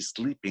as he's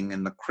sleeping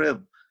in the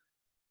crib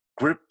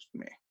gripped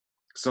me.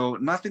 So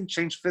nothing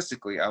changed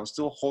physically. I was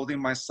still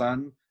holding my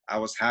son. I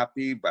was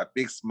happy, a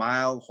big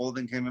smile,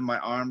 holding him in my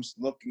arms,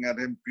 looking at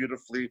him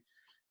beautifully.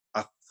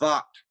 A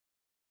thought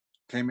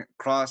came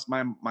across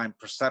my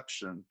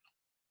perception,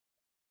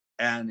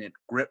 and it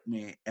gripped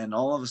me. And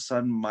all of a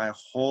sudden, my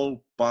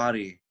whole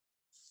body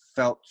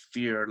felt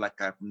fear like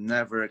I've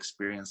never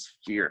experienced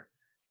fear.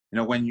 You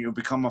know, when you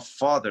become a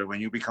father, when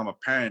you become a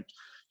parent,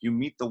 you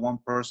meet the one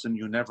person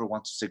you never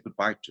want to say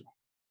goodbye to.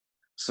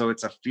 So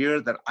it's a fear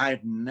that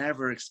I've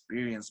never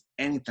experienced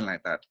anything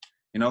like that.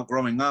 You know,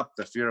 growing up,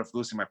 the fear of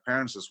losing my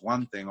parents is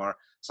one thing, or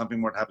something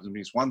more happens to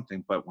me is one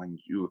thing. But when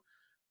you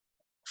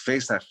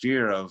face that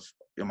fear of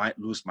I might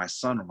lose my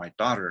son or my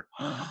daughter,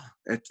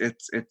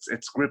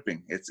 it's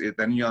gripping.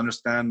 Then you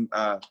understand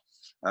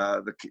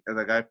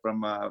the guy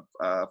from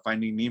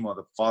Finding Nemo,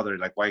 the father,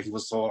 like why he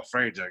was so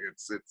afraid. Like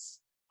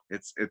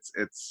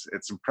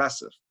it's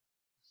impressive.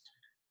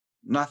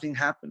 Nothing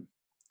happened.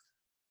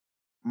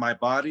 My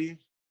body,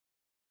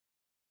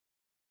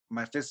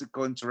 my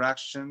physical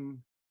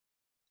interaction,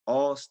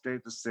 all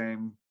stayed the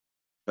same,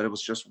 but it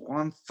was just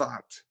one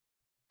thought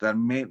that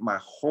made my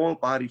whole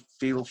body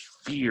feel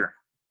fear.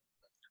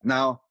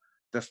 Now,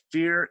 the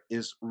fear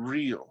is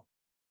real,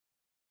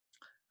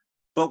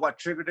 but what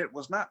triggered it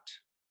was not.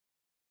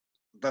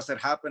 Does it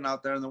happen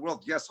out there in the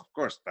world? Yes, of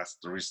course. That's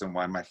the reason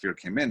why my fear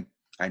came in.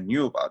 I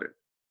knew about it,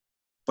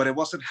 but it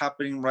wasn't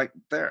happening right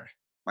there.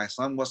 My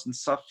son wasn't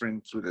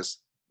suffering through this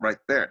right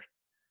there,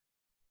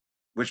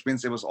 which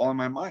means it was all in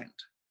my mind.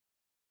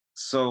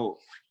 So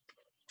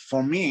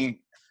for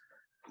me,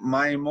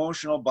 my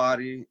emotional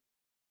body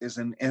is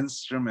an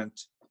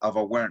instrument of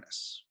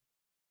awareness,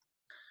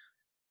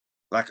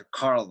 like a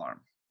car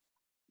alarm.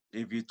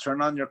 If you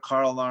turn on your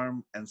car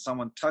alarm and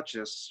someone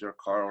touches your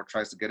car or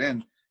tries to get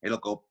in, it'll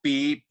go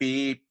beep,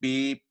 beep,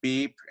 beep,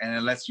 beep, and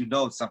it lets you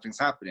know something's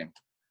happening.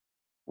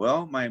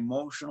 Well, my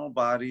emotional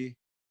body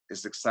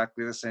is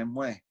exactly the same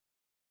way.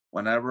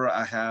 Whenever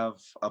I have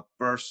a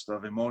burst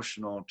of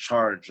emotional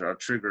charge or a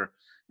trigger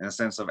in a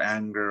sense of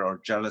anger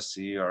or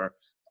jealousy or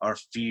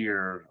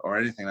fear or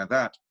anything like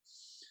that,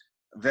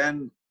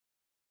 then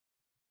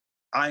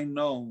I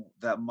know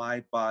that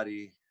my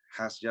body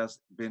has just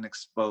been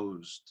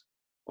exposed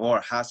or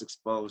has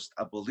exposed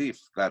a belief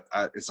that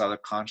it's either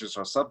conscious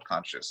or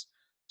subconscious,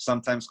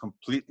 sometimes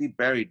completely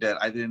buried that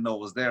I didn't know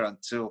was there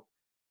until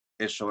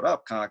it showed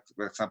up, kind of like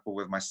the example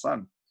with my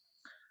son.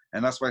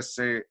 And that's why I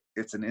say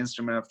it's an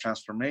instrument of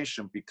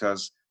transformation,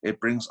 because it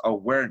brings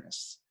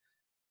awareness.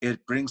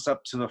 It brings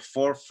up to the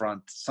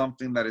forefront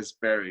something that is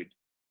buried,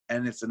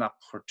 and it's an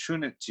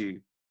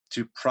opportunity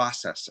to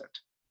process it,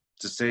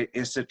 to say,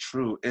 is it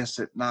true? Is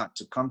it not?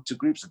 To come to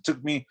grips. It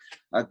took me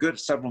a good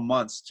several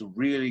months to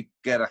really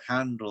get a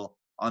handle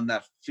on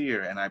that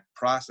fear, and I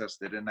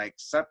processed it, and I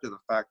accepted the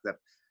fact that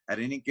at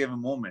any given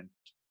moment,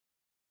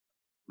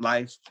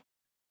 life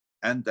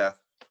and death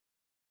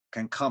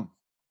can come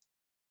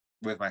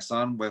with my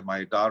son, with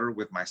my daughter,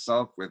 with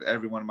myself, with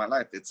everyone in my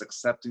life. It's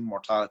accepting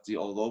mortality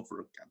all over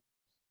again.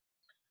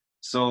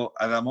 So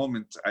at that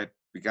moment, I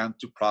began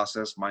to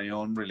process my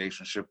own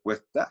relationship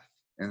with death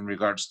in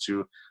regards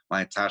to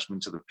my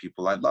attachment to the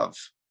people I love,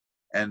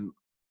 and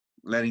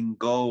letting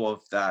go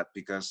of that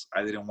because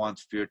I didn't want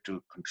fear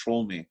to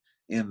control me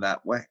in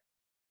that way.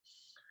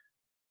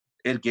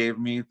 It gave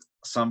me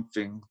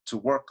something to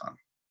work on.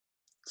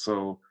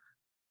 So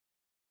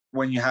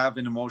when you have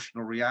an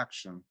emotional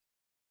reaction,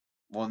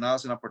 well,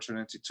 now's an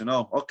opportunity to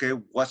know, okay,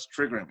 what's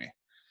triggering me?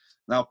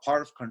 Now,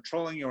 part of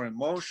controlling your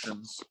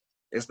emotions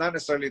is not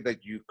necessarily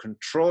that you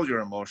control your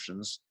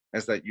emotions,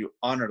 is that you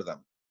honor them.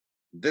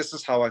 This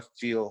is how I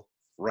feel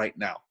right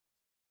now,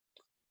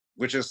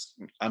 which is,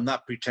 I'm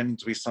not pretending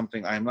to be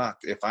something I'm not.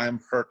 If I'm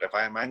hurt, if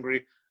I am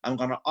angry, I'm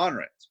going to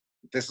honor it.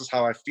 This is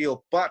how I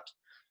feel, but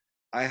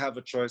I have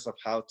a choice of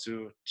how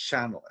to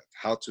channel it,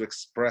 how to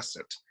express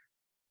it.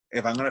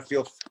 If I'm going to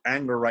feel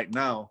anger right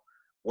now,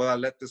 will I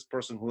let this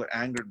person who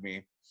angered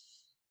me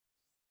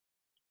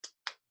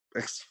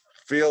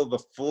feel the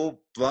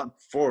full blunt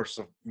force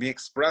of me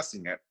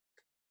expressing it?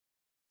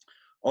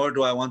 Or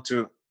do I want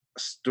to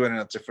do it in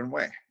a different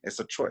way? It's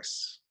a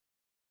choice.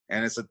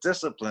 And it's a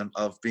discipline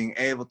of being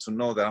able to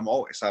know that I'm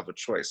always have a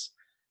choice.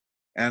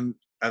 And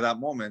at that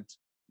moment,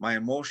 my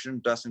emotion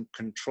doesn't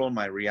control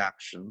my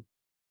reaction.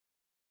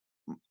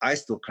 I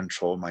still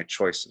control my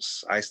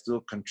choices. I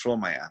still control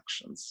my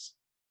actions.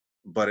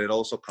 But it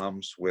also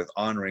comes with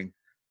honoring,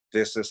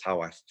 this is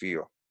how I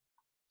feel.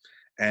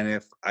 And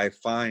if I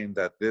find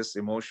that this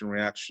emotion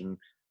reaction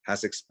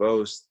has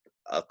exposed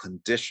a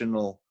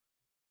conditional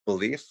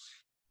belief,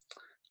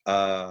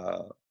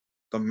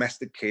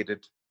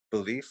 domesticated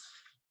belief,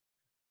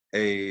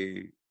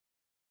 a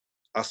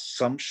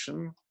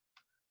assumption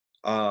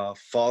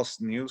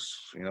false news,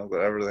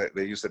 whatever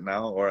they use it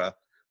now, or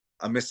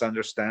a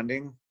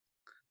misunderstanding.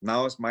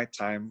 Now is my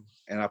time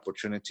and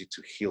opportunity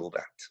to heal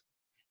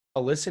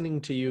that.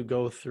 Listening to you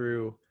go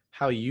through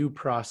how you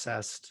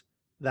processed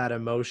that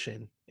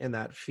emotion and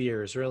that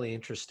fear is really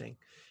interesting.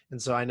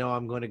 And so I know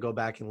I'm going to go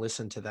back and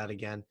listen to that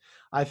again.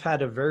 I've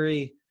had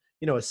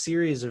a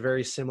series of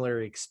very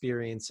similar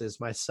experiences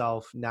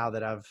myself now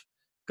that I've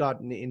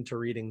gotten into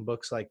reading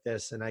books like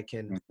this, and I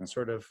can Mhm.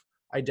 sort of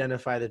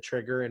identify the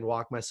trigger and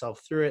walk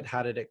myself through it.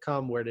 How did it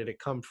come? Where did it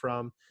come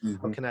from? How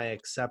Mhm. can I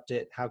accept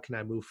it? How can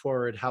I move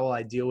forward? How will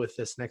I deal with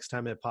this next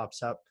time it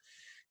pops up?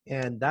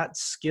 And that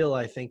skill,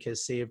 I think,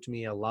 has saved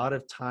me a lot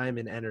of time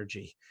and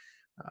energy,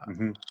 uh,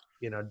 Mhm.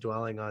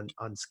 dwelling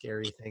on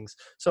scary things.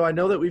 So I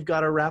know that we've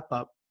got to wrap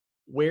up.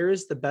 Where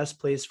is the best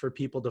place for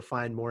people to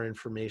find more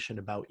information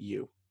about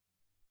you?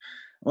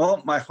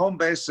 Well, my home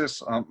base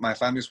is my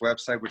family's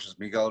website, which is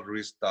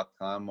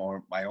miguelruiz.com,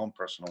 or my own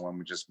personal one,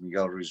 which is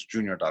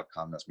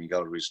miguelruizjr.com. That's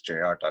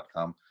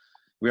miguelruizjr.com.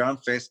 We're on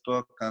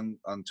Facebook,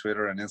 on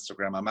Twitter, and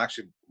Instagram. I'm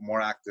actually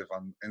more active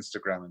on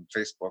Instagram and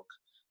Facebook.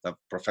 The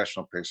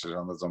professional pages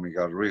on the Don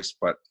Miguel Ruiz.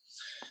 But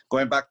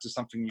going back to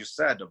something you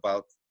said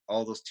about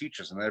all those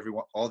teachers and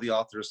all the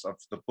authors of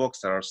the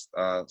books that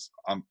are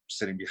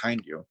sitting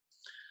behind you,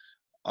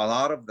 a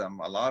lot of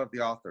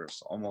the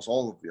authors, almost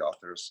all of the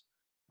authors,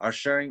 are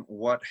sharing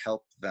what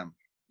helped them.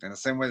 In the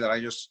same way that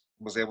I just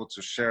was able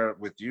to share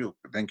with you.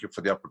 Thank you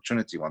for the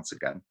opportunity once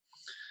again.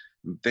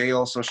 They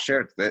also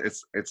shared that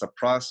it's a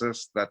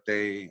process that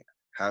they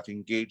have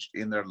engaged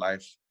in their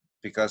life,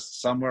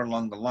 because somewhere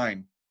along the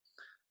line,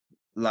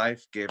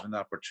 life gave an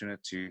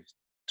opportunity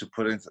to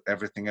put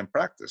everything in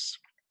practice.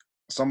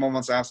 Someone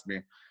once asked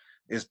me,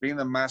 is being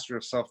the master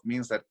of self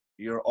means that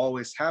you're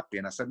always happy?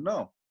 And I said,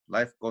 no,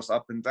 life goes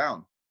up and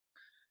down.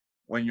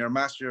 When you're a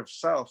master of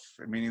self,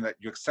 meaning that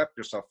you accept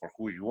yourself for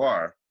who you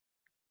are,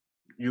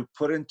 you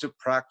put into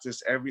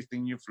practice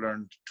everything you've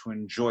learned to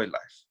enjoy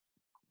life.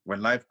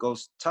 When life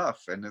goes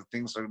tough and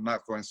things are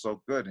not going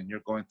so good and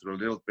you're going through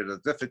a little bit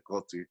of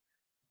difficulty,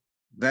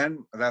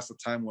 then that's the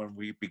time when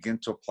we begin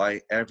to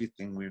apply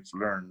everything we've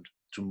learned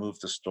to move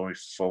the story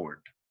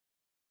forward.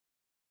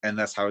 And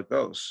that's how it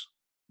goes.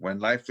 When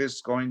life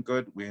is going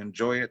good, we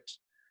enjoy it.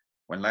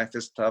 When life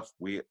is tough,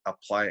 we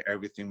apply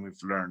everything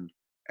we've learned.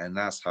 And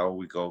that's how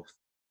we go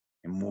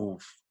and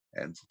move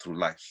and through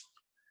life.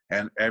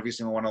 And every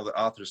single one of the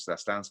authors that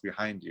stands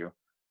behind you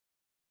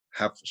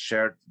have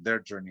shared their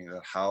journey,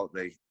 that how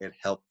it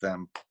helped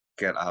them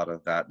get out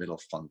of that little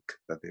funk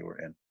that they were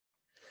in.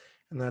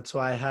 And that's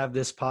why I have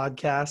this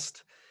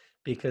podcast,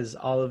 because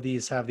all of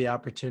these have the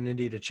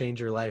opportunity to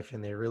change your life,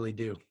 and they really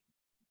do.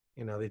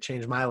 They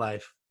changed my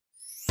life.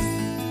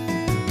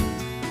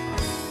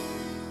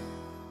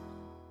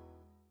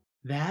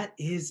 That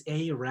is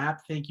a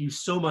wrap. Thank you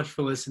so much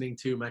for listening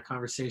to my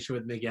conversation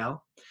with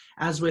Miguel.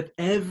 As with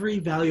every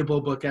valuable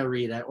book I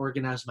read, I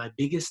organize my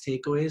biggest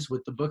takeaways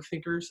with the Book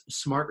Thinkers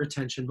Smart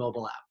Retention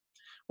mobile app.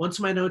 Once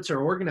my notes are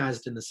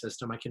organized in the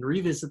system, I can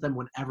revisit them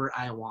whenever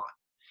I want.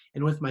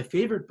 And with my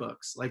favorite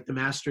books, like The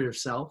Mastery of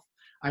Self,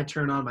 I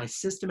turn on my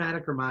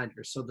systematic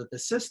reminders so that the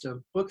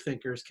system, Book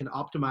Thinkers, can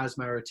optimize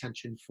my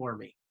retention for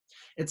me.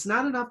 It's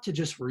not enough to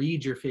just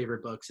read your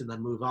favorite books and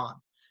then move on.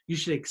 You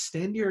should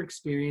extend your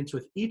experience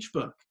with each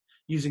book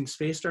using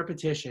spaced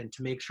repetition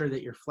to make sure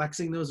that you're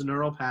flexing those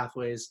neural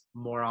pathways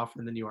more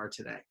often than you are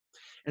today.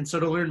 And so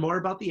to learn more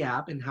about the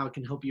app and how it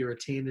can help you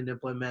retain and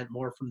implement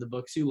more from the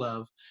books you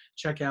love,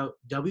 check out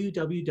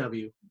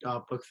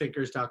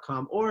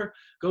www.bookthinkers.com, or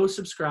go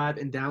subscribe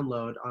and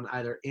download on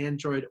either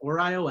Android or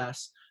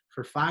iOS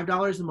for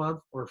 $5 a month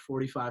or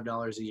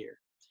 $45 a year.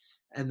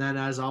 And then,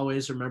 as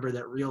always, remember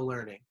that real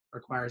learning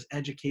requires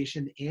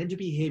education and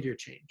behavior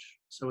change.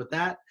 So with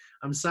that,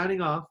 I'm signing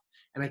off,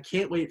 and I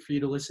can't wait for you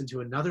to listen to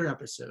another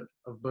episode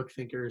of Book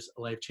Thinkers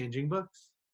Life-Changing Books.